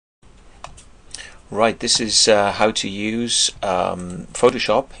Right, this is how to use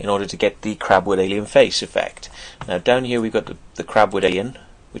Photoshop in order to get the Crabwood alien face effect. Now down here we've got the Crabwood alien,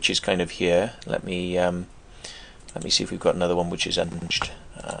 which is kind of here. Let me see if we've got another one which is untouched.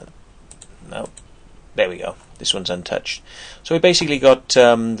 No, there we go. This one's untouched. So we basically got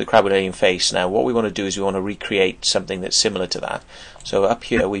the Crabwood alien face. Now what we want to do is we want to recreate something that's similar to that. So up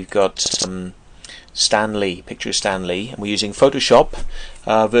here we've got Stan Lee, picture of Stan Lee, and we're using Photoshop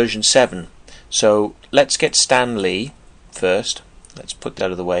version 7. So let's get Stan Lee first. Let's put that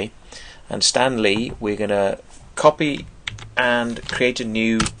out of the way. And Stan Lee, we're going to copy and create a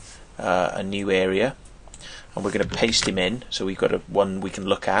new area, and we're going to paste him in. So we've got one we can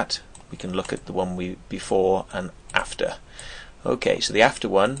look at. We can look at the one before and after. Okay, so the after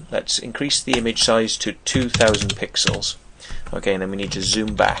one, let's increase the image size to 2000 pixels. Okay, and then we need to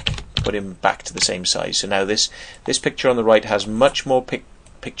zoom back, put him back to the same size. So now this picture on the right has much more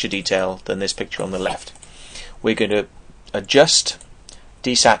picture detail than this picture on the left. We're going to adjust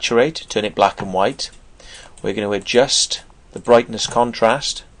desaturate, turn it black and white. We're going to adjust the brightness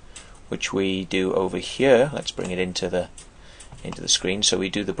contrast, which we do over here. Let's bring it into the screen. So we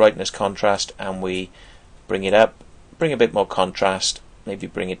do the brightness contrast and we bring it up, bring a bit more contrast, maybe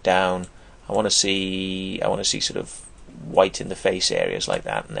bring it down. I want to see sort of white in the face areas like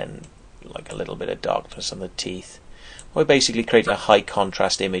that, and then like a little bit of darkness on the teeth. We're basically creating a high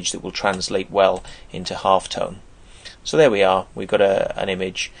contrast image that will translate well into halftone. So there we are. We've got an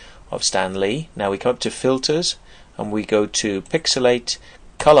image of Stan Lee. Now we come up to filters and we go to pixelate,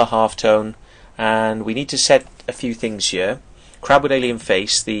 color halftone, and we need to set a few things here. Crabwood alien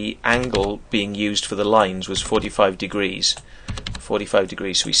face, the angle being used for the lines was 45 degrees. 45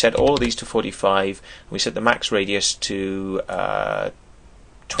 degrees. So we set all of these to 45 and we set the max radius to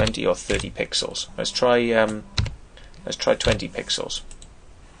 20 or 30 pixels. Let's try 20 pixels.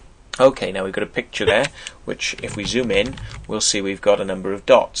 Okay, now we've got a picture there, which if we zoom in, we'll see we've got a number of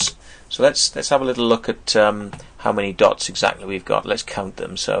dots. So let's have a little look at how many dots exactly we've got. Let's count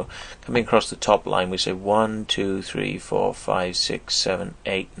them. So coming across the top line, we say 1, 2, 3, 4, 5, 6, 7,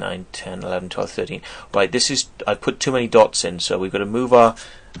 8, 9, 10, 11, 12, 13. Right, I put too many dots in, so we've got to move our.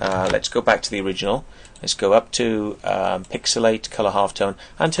 Let's go back to the original. Let's go up to pixelate, color halftone,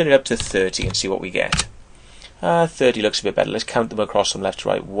 and turn it up to 30 and see what we get. 30 looks a bit better. Let's count them across from left to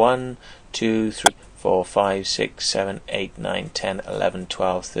right. 1, 2, 3, 4, 5, 6, 7, 8, 9, 10, 11,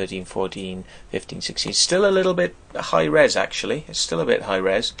 12, 13, 14, 15, 16. Still a little bit high res actually. It's still a bit high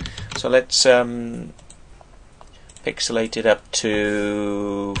res. So let's pixelate it up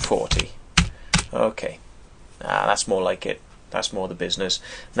to 40. Okay. That's more like it. That's more the business.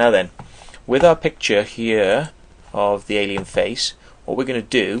 Now then, with our picture here of the alien face, what we're going to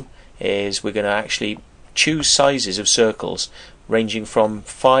do is we're going to actually choose sizes of circles ranging from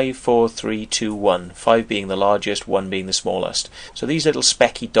 5, 4, 3, 2, 1. 5 being the largest, 1 being the smallest. So these little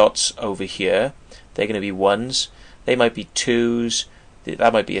specky dots over here, they're going to be 1s. They might be 2s.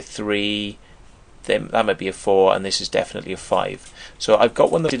 That might be a 3. That might be a 4, and this is definitely a 5. So I've got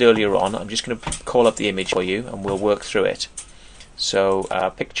one that I did earlier on. I'm just going to call up the image for you, and we'll work through it. So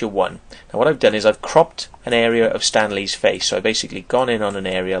picture 1. Now what I've done is I've cropped an area of Stan Lee's face. So I've basically gone in on an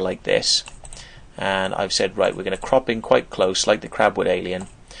area like this, and I've said, right, we're going to crop in quite close like the Crabwood alien.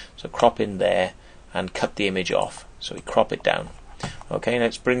 So crop in there and cut the image off. So we crop it down. Okay,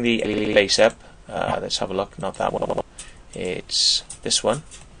 let's bring the alien face up. Let's have a look. Not that one. It's this one.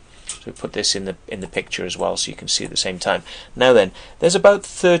 So we put this in the picture as well, so you can see at the same time. Now then, there's about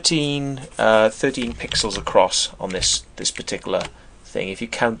 13 pixels across on this particular thing. If you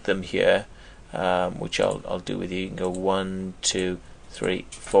count them here, which I'll do with you can go 1, 2, 3,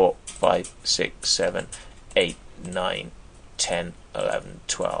 4, 5, 6, 7, 8, 9, 10, 11,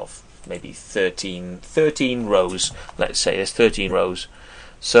 12, maybe 13 rows. Let's say there's 13 rows.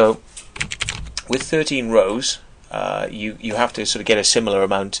 So with 13 rows, you have to sort of get a similar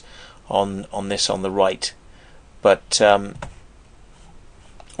amount on this on the right, but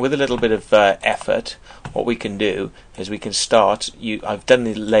with a little bit of effort, what we can do is we can start. I've done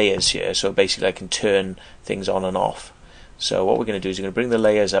the layers here, so basically I can turn things on and off. So what we're going to do is we're going to bring the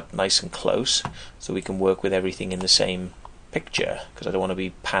layers up nice and close so we can work with everything in the same picture, because I don't want to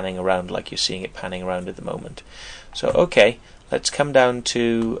be panning around like you're seeing it panning around at the moment. So okay, let's come down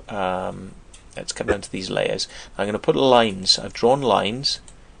to these layers. I'm going to put lines. I've drawn lines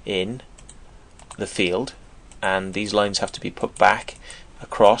in the field, and these lines have to be put back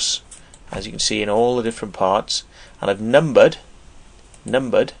across, as you can see, in all the different parts, and I've numbered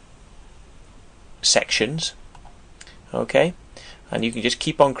sections. Okay, and you can just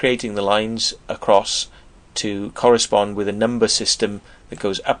keep on creating the lines across to correspond with a number system that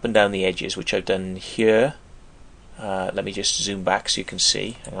goes up and down the edges, which I've done here. Let me just zoom back so you can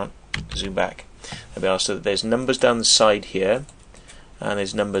see. Hang on, zoom back. So there's numbers down the side here, and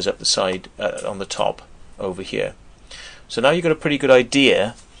there's numbers up the side on the top over here. So now you've got a pretty good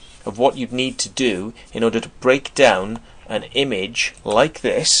idea of what you'd need to do in order to break down an image like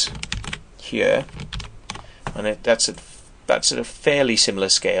this here, and that's at a fairly similar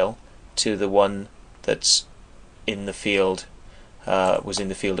scale to the one that's in the field. Was in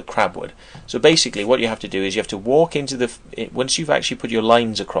the field at Crabwood. So basically what you have to do is you have to walk into once you've actually put your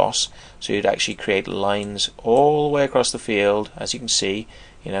lines across, so you'd actually create lines all the way across the field. As you can see,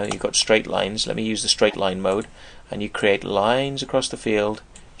 you've got straight lines. Let me use the straight line mode, and you create lines across the field,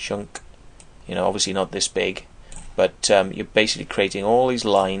 chunk, obviously not this big, but you're basically creating all these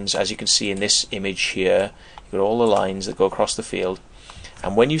lines. As you can see in this image here, you've got all the lines that go across the field,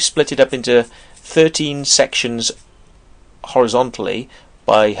 and when you split it up into 13 sections horizontally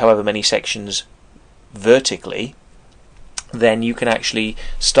by however many sections vertically, then you can actually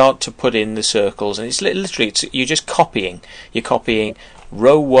start to put in the circles, and it's literally you're just copying. You're copying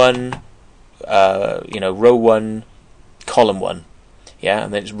row 1, row 1, column 1, yeah,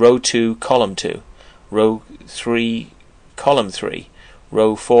 and then it's row 2, column 2, row 3, column 3,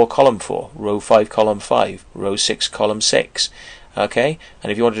 row 4, column 4, row 5, column 5, row 6, column 6. Okay,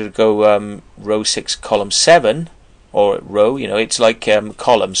 and if you wanted to go row 6, column 7, or row, it's like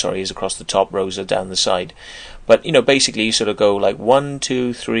column, is across the top, rows are down the side. But basically you sort of go like 1,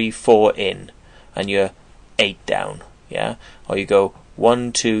 2, 3, 4 in, and you're 8 down, yeah. Or you go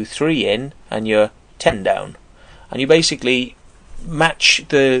 1, 2, 3 in, and you're 10 down, and you basically match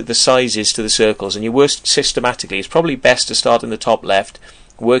the sizes to the circles, and you work systematically. It's probably best to start in the top left,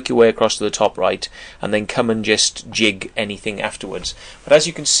 work your way across to the top right, and then come and just jig anything afterwards. But as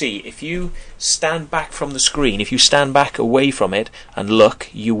you can see, if you stand back from the screen, if you stand back away from it and look,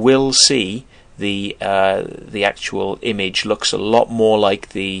 you will see the actual image looks a lot more like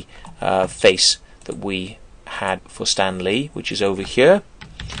the face that we had for Stan Lee, which is over here,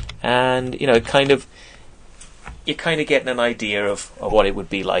 and you're kind of getting an idea of what it would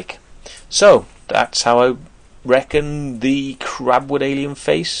be like. So that's how I reckon the Crabwood alien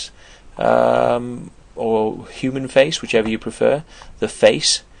face, or human face, whichever you prefer, the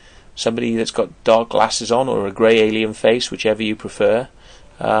face, somebody that's got dark glasses on, or a grey alien face, whichever you prefer,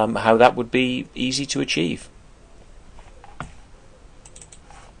 how that would be easy to achieve.